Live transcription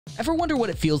Ever wonder what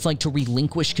it feels like to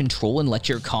relinquish control and let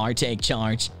your car take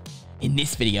charge? In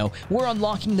this video, we're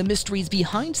unlocking the mysteries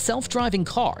behind self-driving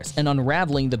cars and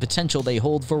unraveling the potential they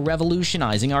hold for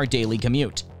revolutionizing our daily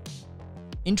commute.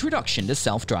 Introduction to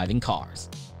self-driving cars.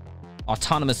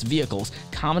 Autonomous vehicles,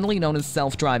 commonly known as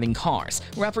self-driving cars,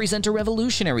 represent a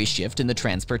revolutionary shift in the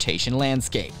transportation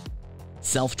landscape.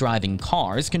 Self-driving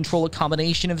cars control a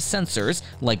combination of sensors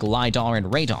like LiDAR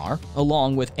and radar,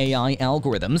 along with AI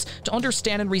algorithms to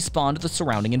understand and respond to the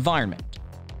surrounding environment.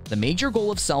 The major goal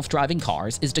of self-driving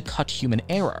cars is to cut human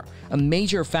error, a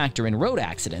major factor in road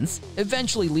accidents,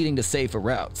 eventually leading to safer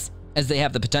roads, as they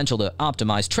have the potential to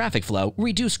optimize traffic flow,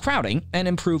 reduce crowding, and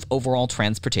improve overall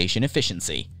transportation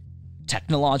efficiency.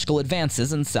 Technological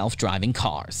advances in self-driving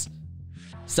cars.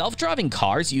 Self-driving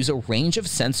cars use a range of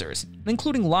sensors,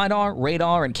 including LiDAR,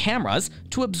 radar, and cameras,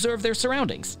 to observe their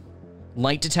surroundings.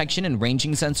 Light detection and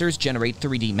ranging sensors generate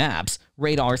 3D maps,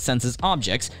 radar senses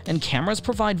objects, and cameras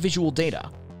provide visual data.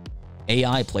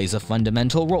 AI plays a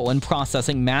fundamental role in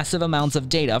processing massive amounts of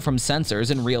data from sensors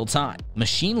in real time.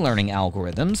 Machine learning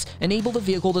algorithms enable the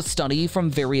vehicle to study from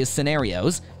various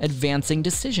scenarios, advancing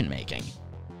decision-making.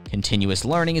 Continuous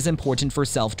learning is important for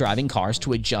self-driving cars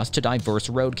to adjust to diverse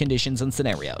road conditions and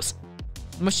scenarios.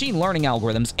 Machine learning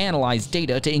algorithms analyze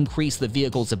data to increase the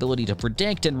vehicle's ability to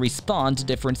predict and respond to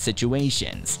different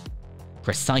situations.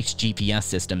 Precise GPS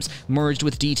systems merged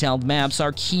with detailed maps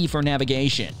are key for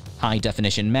navigation.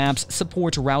 High-definition maps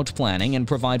support route planning and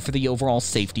provide for the overall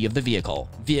safety of the vehicle.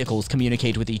 Vehicles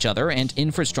communicate with each other and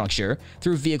infrastructure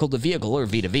through vehicle-to-vehicle or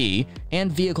V2V and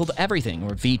vehicle-to-everything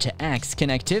or V2X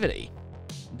connectivity.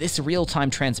 This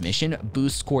real-time transmission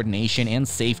boosts coordination and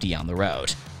safety on the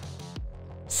road.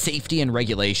 Safety and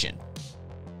regulation.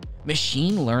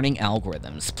 Machine learning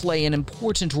algorithms play an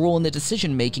important role in the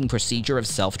decision-making procedure of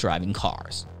self-driving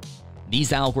cars. These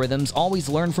algorithms always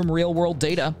learn from real-world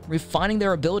data, refining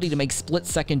their ability to make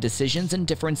split-second decisions in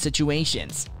different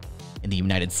situations. In the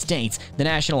United States, the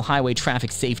National Highway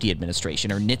Traffic Safety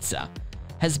Administration, or NHTSA,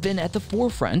 has been at the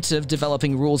forefront of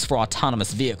developing rules for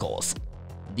autonomous vehicles.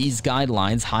 These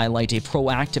guidelines highlight a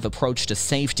proactive approach to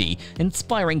safety,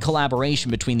 inspiring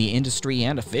collaboration between the industry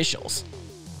and officials.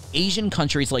 Asian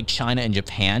countries like China and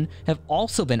Japan have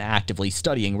also been actively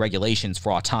studying regulations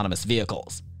for autonomous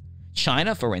vehicles.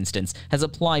 China, for instance, has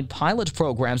applied pilot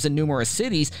programs in numerous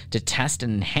cities to test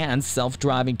and enhance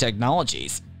self-driving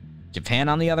technologies. Japan,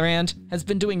 on the other hand, has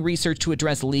been doing research to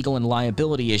address legal and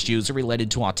liability issues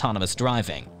related to autonomous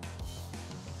driving.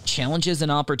 Challenges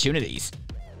and opportunities.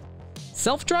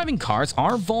 Self-driving cars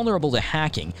are vulnerable to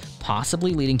hacking,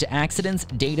 possibly leading to accidents,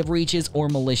 data breaches, or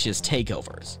malicious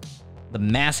takeovers. The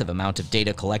massive amount of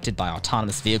data collected by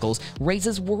autonomous vehicles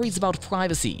raises worries about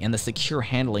privacy and the secure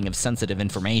handling of sensitive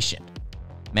information.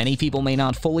 Many people may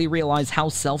not fully realize how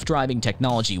self-driving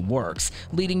technology works,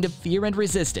 leading to fear and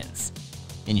resistance.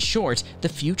 In short, the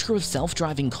future of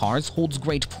self-driving cars holds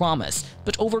great promise,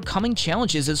 but overcoming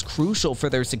challenges is crucial for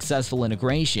their successful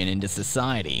integration into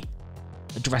society.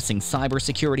 Addressing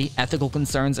cybersecurity, ethical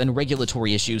concerns, and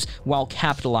regulatory issues while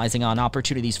capitalizing on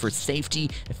opportunities for safety,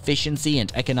 efficiency, and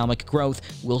economic growth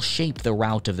will shape the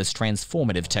route of this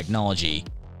transformative technology.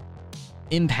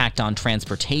 Impact on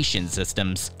transportation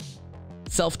systems.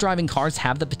 Self-driving cars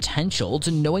have the potential to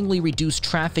knowingly reduce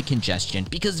traffic congestion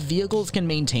because vehicles can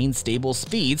maintain stable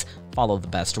speeds, follow the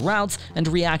best routes, and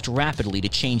react rapidly to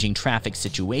changing traffic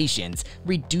situations,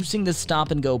 reducing the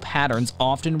stop-and-go patterns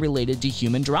often related to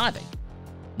human driving.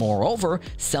 Moreover,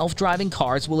 self-driving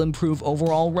cars will improve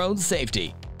overall road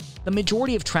safety. The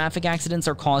majority of traffic accidents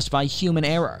are caused by human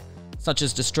error, such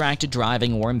as distracted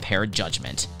driving or impaired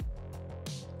judgment.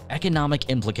 Economic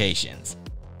implications.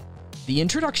 The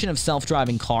introduction of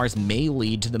self-driving cars may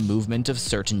lead to the movement of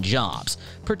certain jobs,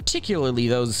 particularly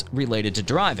those related to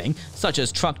driving, such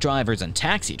as truck drivers and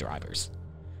taxi drivers.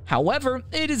 However,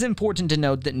 it is important to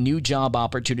note that new job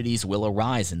opportunities will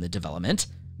arise in the development,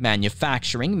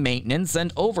 manufacturing, maintenance,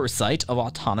 and oversight of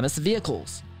autonomous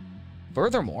vehicles.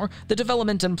 Furthermore, the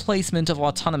development and placement of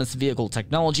autonomous vehicle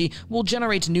technology will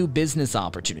generate new business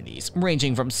opportunities,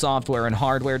 ranging from software and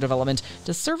hardware development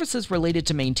to services related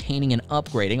to maintaining and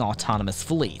upgrading autonomous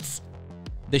fleets.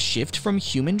 The shift from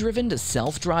human-driven to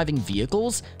self-driving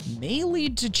vehicles may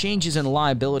lead to changes in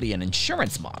liability and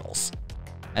insurance models.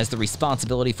 As the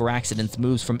responsibility for accidents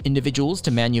moves from individuals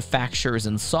to manufacturers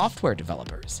and software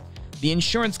developers, the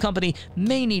insurance company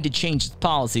may need to change its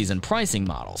policies and pricing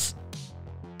models.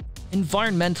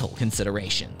 Environmental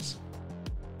considerations.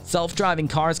 Self-driving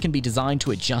cars can be designed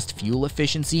to adjust fuel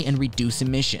efficiency and reduce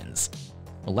emissions.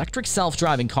 Electric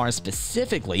self-driving cars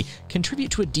specifically contribute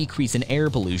to a decrease in air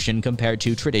pollution compared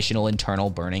to traditional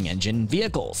internal burning engine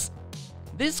vehicles.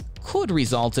 This could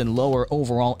result in lower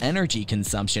overall energy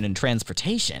consumption in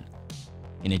transportation.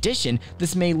 In addition,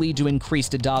 this may lead to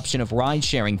increased adoption of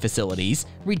ride-sharing facilities,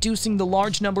 reducing the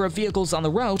large number of vehicles on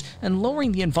the road and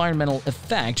lowering the environmental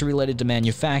effect related to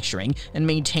manufacturing and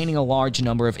maintaining a large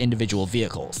number of individual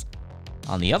vehicles.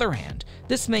 On the other hand,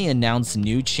 this may announce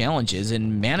new challenges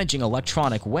in managing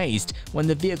electronic waste when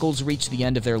the vehicles reach the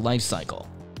end of their life cycle.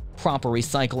 Proper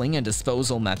recycling and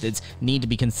disposal methods need to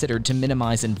be considered to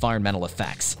minimize environmental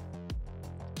effects.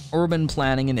 Urban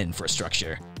planning and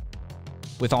infrastructure.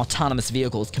 With autonomous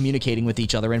vehicles communicating with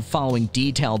each other and following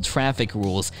detailed traffic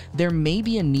rules, there may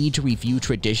be a need to review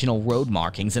traditional road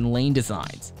markings and lane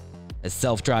designs. As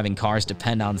self-driving cars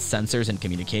depend on sensors and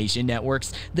communication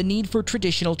networks, the need for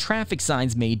traditional traffic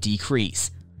signs may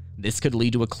decrease. This could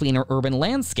lead to a cleaner urban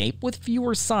landscape with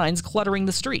fewer signs cluttering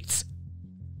the streets.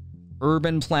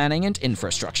 Urban planning and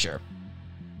infrastructure.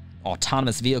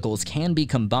 Autonomous vehicles can be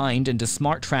combined into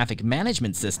smart traffic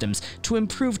management systems to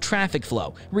improve traffic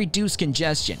flow, reduce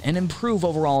congestion, and improve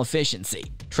overall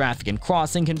efficiency. Traffic and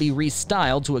crossing can be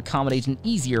restyled to accommodate an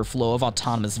easier flow of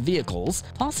autonomous vehicles,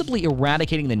 possibly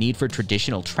eradicating the need for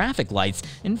traditional traffic lights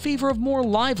in favor of more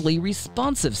lively,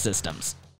 responsive systems.